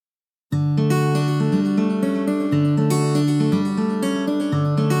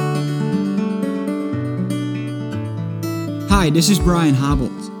Hi, this is Brian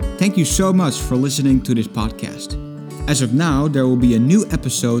Habold. Thank you so much for listening to this podcast. As of now, there will be a new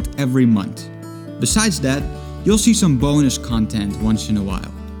episode every month. Besides that, you'll see some bonus content once in a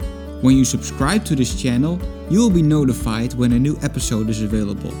while. When you subscribe to this channel, you will be notified when a new episode is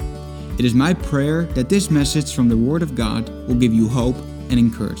available. It is my prayer that this message from the Word of God will give you hope and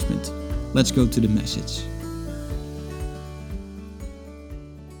encouragement. Let's go to the message.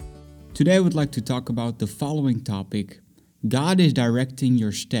 Today I would like to talk about the following topic: God is directing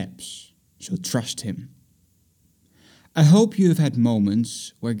your steps, so trust Him. I hope you have had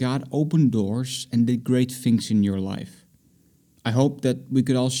moments where God opened doors and did great things in your life. I hope that we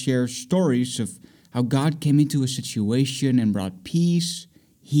could all share stories of how God came into a situation and brought peace,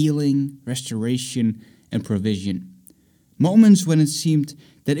 healing, restoration, and provision. Moments when it seemed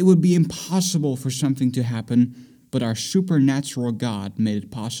that it would be impossible for something to happen, but our supernatural God made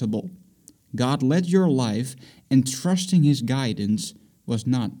it possible. God led your life, and trusting His guidance was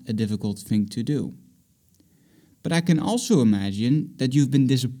not a difficult thing to do. But I can also imagine that you've been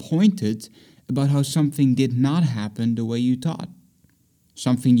disappointed about how something did not happen the way you thought.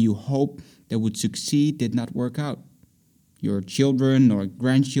 Something you hoped that would succeed did not work out. Your children or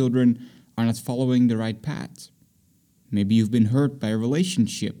grandchildren are not following the right path. Maybe you've been hurt by a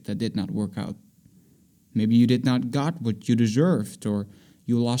relationship that did not work out. Maybe you did not get what you deserved, or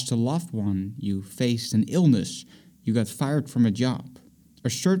you lost a loved one, you faced an illness, you got fired from a job.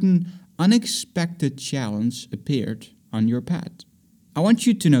 A certain unexpected challenge appeared on your path. I want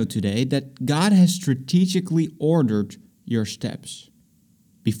you to know today that God has strategically ordered your steps.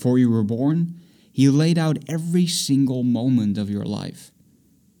 Before you were born, He laid out every single moment of your life.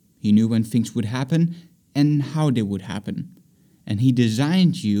 He knew when things would happen and how they would happen. And He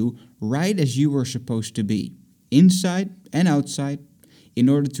designed you right as you were supposed to be, inside and outside, in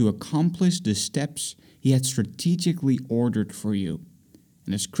order to accomplish the steps He had strategically ordered for you.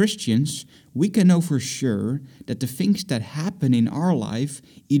 And as Christians, we can know for sure that the things that happen in our life,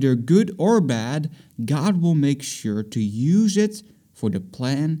 either good or bad, God will make sure to use it for the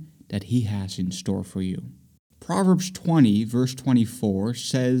plan that He has in store for you. Proverbs 20, verse 24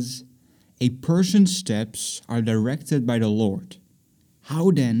 says, "A person's steps are directed by the Lord.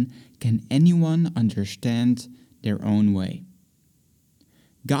 How then can anyone understand their own way?"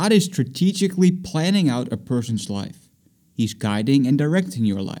 God is strategically planning out a person's life. He's guiding and directing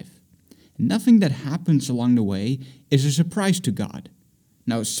your life. Nothing that happens along the way is a surprise to God.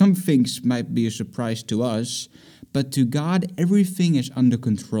 Now, some things might be a surprise to us, but to God, everything is under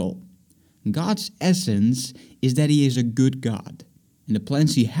control. God's essence is that He is a good God, and the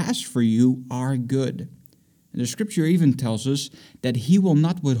plans He has for you are good. And the scripture even tells us that He will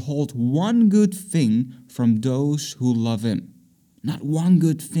not withhold one good thing from those who love Him. Not one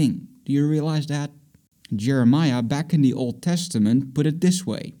good thing. Do you realize that? Jeremiah, back in the Old Testament, put it this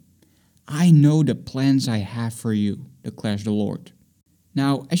way: "I know the plans I have for you, declares the Lord."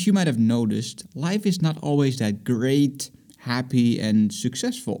 Now, as you might have noticed, life is not always that great, happy, and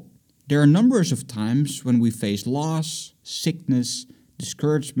successful. There are numbers of times when we face loss, sickness,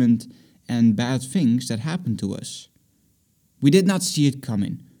 discouragement, and bad things that happen to us. We did not see it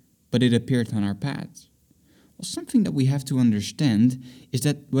coming, but it appeared on our path. Well, something that we have to understand is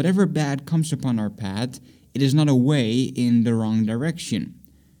that whatever bad comes upon our path, it is not a way in the wrong direction.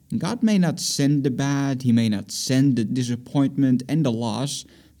 God may not send the bad, He may not send the disappointment and the loss,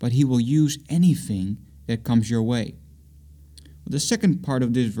 but He will use anything that comes your way. The second part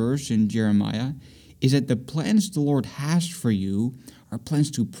of this verse in Jeremiah is that the plans the Lord has for you are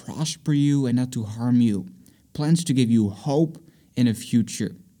plans to prosper you and not to harm you, plans to give you hope and a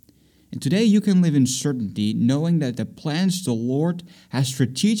future. And today you can live in certainty knowing that the plans the Lord has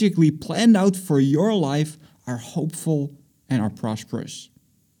strategically planned out for your life are hopeful and are prosperous.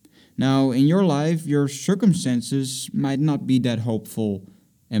 Now, in your life, your circumstances might not be that hopeful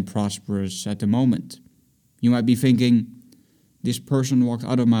and prosperous at the moment. You might be thinking, this person walked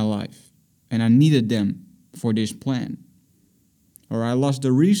out of my life, and I needed them for this plan. Or I lost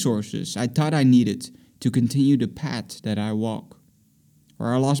the resources I thought I needed to continue the path that I walk.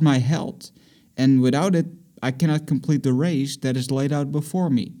 Or I lost my health, and without it, I cannot complete the race that is laid out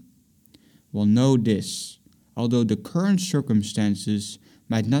before me. Well, know this: although the current circumstances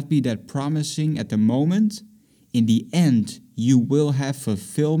might not be that promising at the moment, in the end, you will have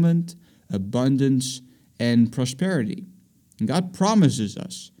fulfillment, abundance, and prosperity. God promises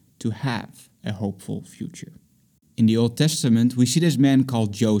us to have a hopeful future. In the Old Testament, we see this man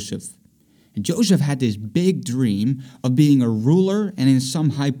called Joseph. And Joseph had this big dream of being a ruler and in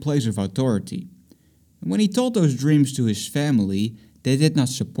some high place of authority. And when he told those dreams to his family, they did not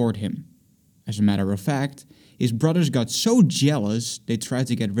support him. As a matter of fact, his brothers got so jealous they tried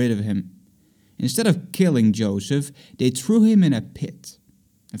to get rid of him. Instead of killing Joseph, they threw him in a pit.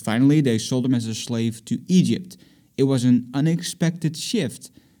 And finally, they sold him as a slave to Egypt. It was an unexpected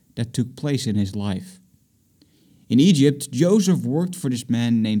shift that took place in his life. In Egypt, Joseph worked for this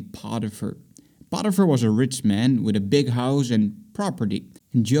man named Potiphar. Potiphar was a rich man with a big house and property.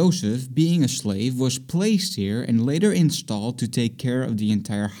 And Joseph, being a slave, was placed here and later installed to take care of the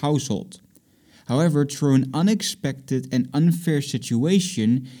entire household. However, through an unexpected and unfair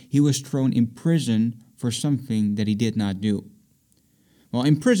situation, he was thrown in prison for something that he did not do. While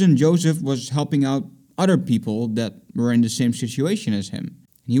in prison, Joseph was helping out other people that were in the same situation as him.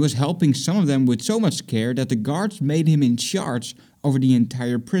 He was helping some of them with so much care that the guards made him in charge over the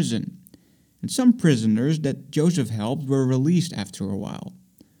entire prison. And some prisoners that Joseph helped were released after a while.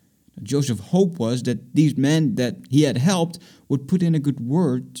 Joseph's hope was that these men that he had helped would put in a good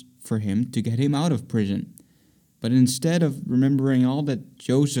word for him to get him out of prison. But instead of remembering all that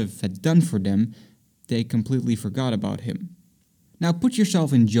Joseph had done for them, they completely forgot about him. Now put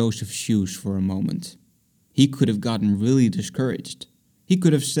yourself in Joseph's shoes for a moment. He could have gotten really discouraged. He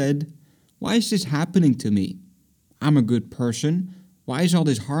could have said, "Why is this happening to me? I'm a good person. Why is all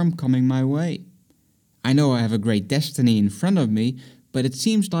this harm coming my way? I know I have a great destiny in front of me, but it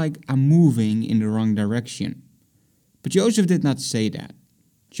seems like I'm moving in the wrong direction." But Joseph did not say that.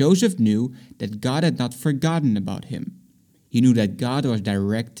 Joseph knew that God had not forgotten about him. He knew that God was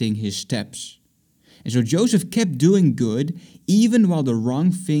directing his steps. And so Joseph kept doing good even while the wrong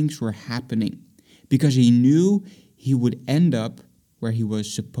things were happening, because he knew he would end up where he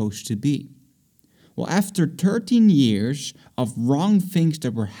was supposed to be. Well, after 13 years of wrong things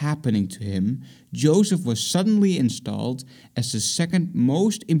that were happening to him, Joseph was suddenly installed as the second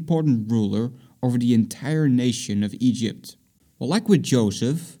most important ruler over the entire nation of Egypt. Well, like with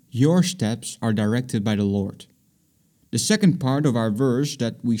Joseph, your steps are directed by the Lord. The second part of our verse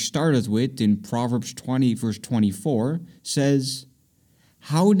that we started with in Proverbs 20 verse 24 says,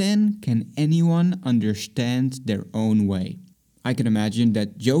 "How then can anyone understand their own way?" I can imagine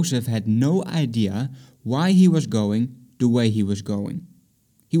that Joseph had no idea why he was going the way he was going.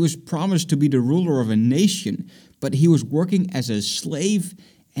 He was promised to be the ruler of a nation, but he was working as a slave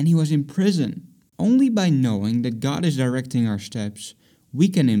and he was in prison. Only by knowing that God is directing our steps, we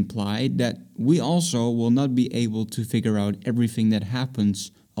can imply that we also will not be able to figure out everything that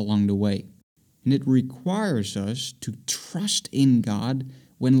happens along the way. And it requires us to trust in God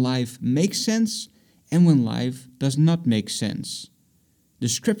when life makes sense and when life does not make sense. The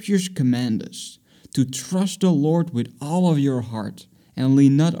scriptures command us to trust the Lord with all of your heart and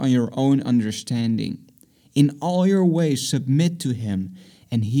lean not on your own understanding. In all your ways submit to Him,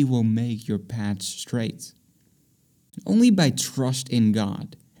 and He will make your paths straight. Only by trust in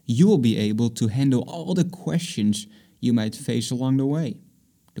God, you will be able to handle all the questions you might face along the way,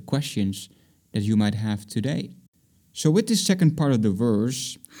 the questions that you might have today. So with this second part of the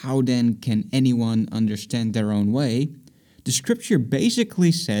verse, how then can anyone understand their own way? The scripture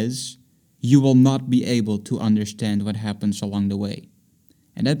basically says you will not be able to understand what happens along the way.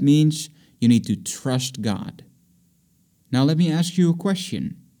 And that means you need to trust God. Now let me ask you a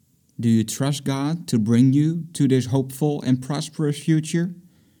question. Do you trust God to bring you to this hopeful and prosperous future?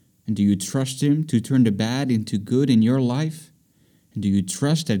 And do you trust Him to turn the bad into good in your life? And do you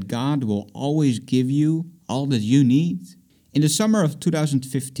trust that God will always give you all that you need? In the summer of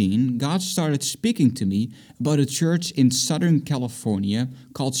 2015, God started speaking to me about a church in Southern California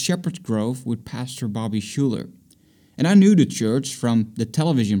called Shepherd's Grove with Pastor Bobby Schuller. And I knew the church from the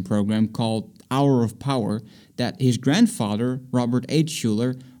television program called Hour of Power that his grandfather, Robert H.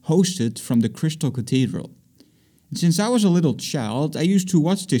 Schuller, hosted from the Crystal Cathedral. And since I was a little child, I used to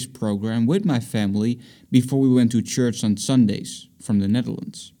watch this program with my family before we went to church on Sundays from the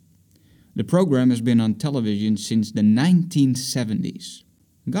Netherlands. The program has been on television since the 1970s.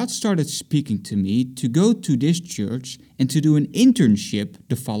 God started speaking to me to go to this church and to do an internship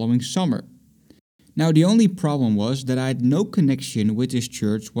the following summer. Now, the only problem was that I had no connection with this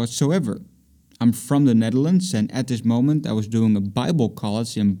church whatsoever. I'm from the Netherlands, and at this moment I was doing a Bible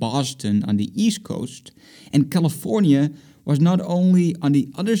college in Boston on the East Coast, and California was not only on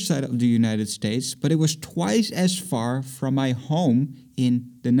the other side of the United States, but it was twice as far from my home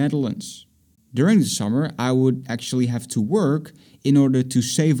in the Netherlands. During the summer, I would actually have to work in order to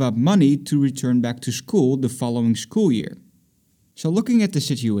save up money to return back to school the following school year. So looking at the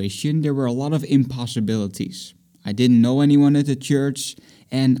situation, there were a lot of impossibilities. I didn't know anyone at the church,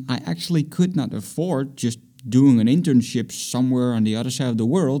 and I actually could not afford just doing an internship somewhere on the other side of the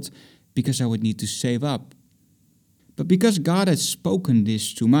world because I would need to save up. But because God had spoken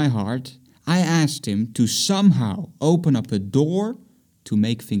this to my heart, I asked him to somehow open up a door to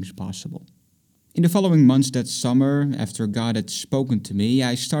make things possible. In the following months that summer, after God had spoken to me,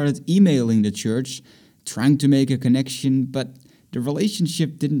 I started emailing the church, trying to make a connection, but the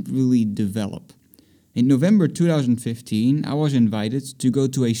relationship didn't really develop. In November 2015, I was invited to go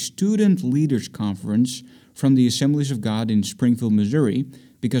to a student leaders conference from the Assemblies of God in Springfield, Missouri,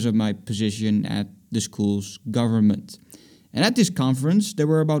 because of my position at the school's government. And at this conference, there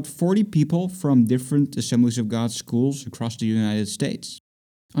were about 40 people from different Assemblies of God schools across the United States.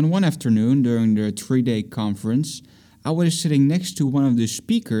 On one afternoon during the 3-day conference, I was sitting next to one of the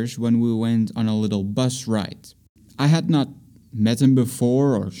speakers when we went on a little bus ride. I had not met him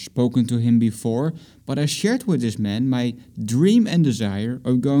before or spoken to him before, but I shared with this man my dream and desire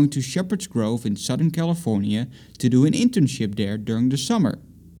of going to Shepherd's Grove in Southern California to do an internship there during the summer.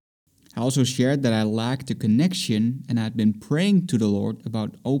 I also shared that I lacked a connection and I had been praying to the Lord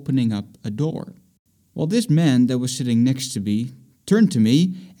about opening up a door. Well, this man that was sitting next to me turned to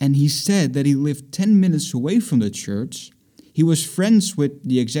me and he said that he lived 10 minutes away from the church. He was friends with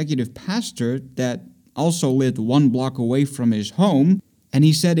the executive pastor that also lived 1 block away from his home, and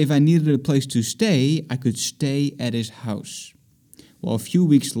he said if I needed a place to stay, I could stay at his house. Well, a few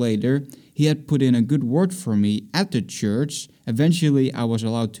weeks later, he had put in a good word for me at the church. Eventually, I was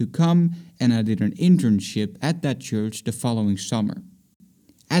allowed to come, and I did an internship at that church the following summer.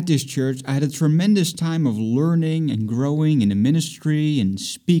 At this church, I had a tremendous time of learning and growing in the ministry and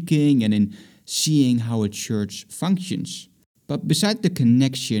speaking and in seeing how a church functions. But beside the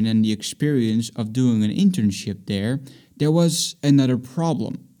connection and the experience of doing an internship there was another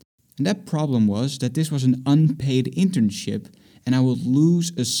problem. And that problem was that this was an unpaid internship and I would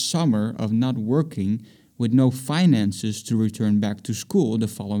lose a summer of not working with no finances to return back to school the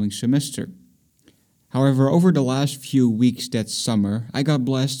following semester. However, over the last few weeks that summer, I got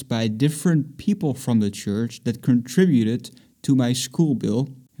blessed by different people from the church that contributed to my school bill.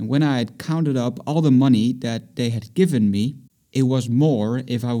 And when I had counted up all the money that they had given me, it was more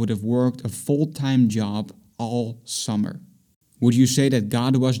if I would have worked a full-time job all summer. Would you say that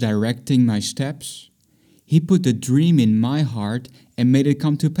God was directing my steps? He put the dream in my heart and made it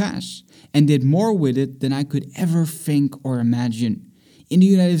come to pass, and did more with it than I could ever think or imagine. In the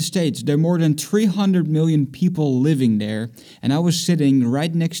United States, there are more than 300 million people living there, and I was sitting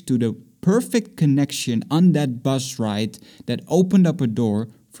right next to the perfect connection on that bus ride that opened up a door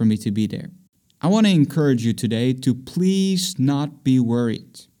for me to be there. I want to encourage you today to please not be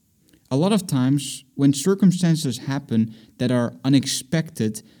worried. A lot of times, when circumstances happen that are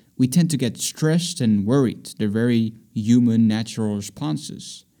unexpected, we tend to get stressed and worried. They're very human, natural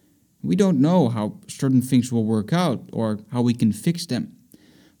responses. We don't know how certain things will work out or how we can fix them.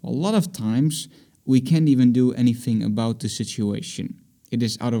 A lot of times, we can't even do anything about the situation. It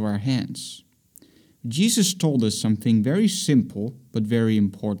is out of our hands. Jesus told us something very simple but very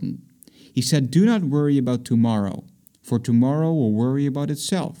important. He said, "Do not worry about tomorrow, for tomorrow will worry about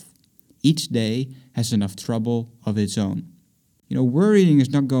itself. Each day has enough trouble of its own." Worrying is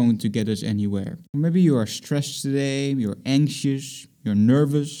not going to get us anywhere. Maybe you are stressed today, you're anxious, you're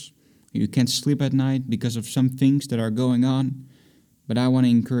nervous, you can't sleep at night because of some things that are going on. But I want to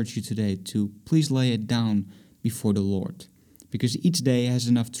encourage you today to please lay it down before the Lord, because each day has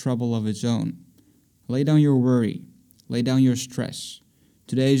enough trouble of its own. Lay down your worry, lay down your stress.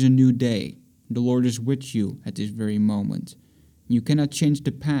 Today is a new day. The Lord is with you at this very moment. You cannot change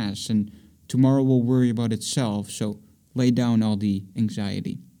the past, and tomorrow will worry about itself, so lay down all the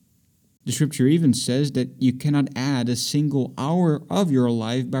anxiety. The scripture even says that you cannot add a single hour of your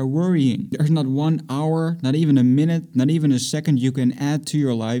life by worrying. There's not 1 hour, not even a minute, not even a second you can add to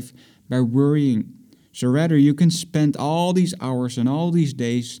your life by worrying. So rather you can spend all these hours and all these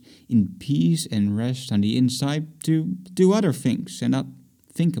days in peace and rest on the inside to do other things and not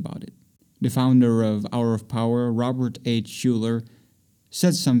think about it. The founder of Hour of Power, Robert H. Schuller,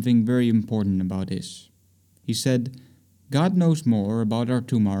 said something very important about this. He said, "God knows more about our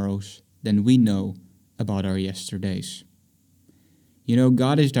tomorrows than we know about our yesterdays."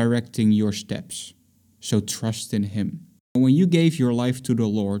 God is directing your steps, so trust in Him. When you gave your life to the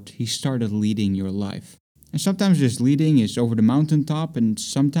Lord, He started leading your life. And sometimes this leading is over the mountaintop, and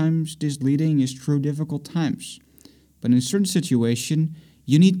sometimes this leading is through difficult times. But in a certain situation,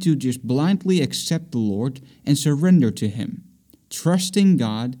 you need to just blindly accept the Lord and surrender to Him. Trusting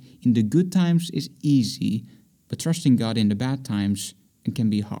God in the good times is easy, but trusting God in the bad times, it can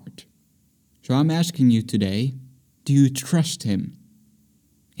be hard. So I'm asking you today, do you trust Him?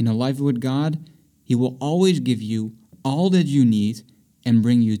 In a life with God, He will always give you all that you need and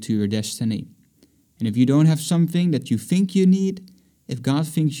bring you to your destiny. And if you don't have something that you think you need, if God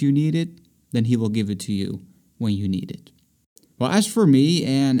thinks you need it, then He will give it to you when you need it. Well, as for me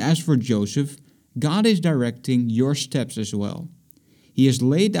and as for Joseph, God is directing your steps as well. He has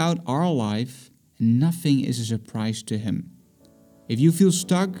laid out our life, and nothing is a surprise to Him. If you feel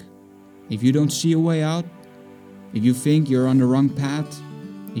stuck, if you don't see a way out, if you think you're on the wrong path,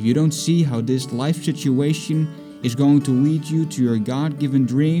 if you don't see how this life situation is going to lead you to your God-given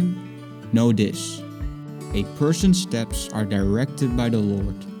dream, know this: a person's steps are directed by the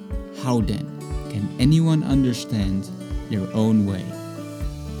Lord. How then can anyone understand their own way?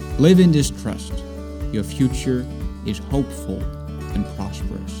 Live in this trust. Your future is hopeful and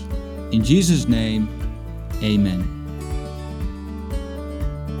prosperous. In Jesus' name, amen.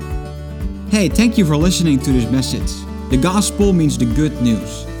 Hey, thank you for listening to this message. The gospel means the good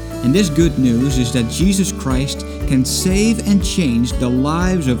news. And this good news is that Jesus Christ can save and change the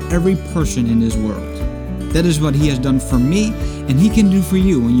lives of every person in this world. That is what He has done for me, and He can do for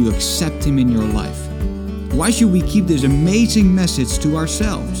you when you accept Him in your life. Why should we keep this amazing message to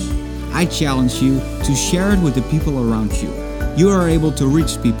ourselves? I challenge you to share it with the people around you. You are able to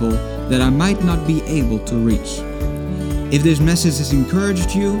reach people that I might not be able to reach. If this message has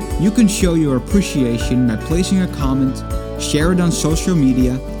encouraged you, you can show your appreciation by placing a comment, share it on social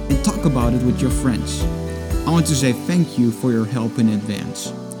media, and talk about it with your friends. I want to say thank you for your help in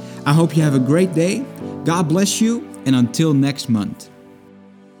advance. I hope you have a great day. God bless you, and until next month.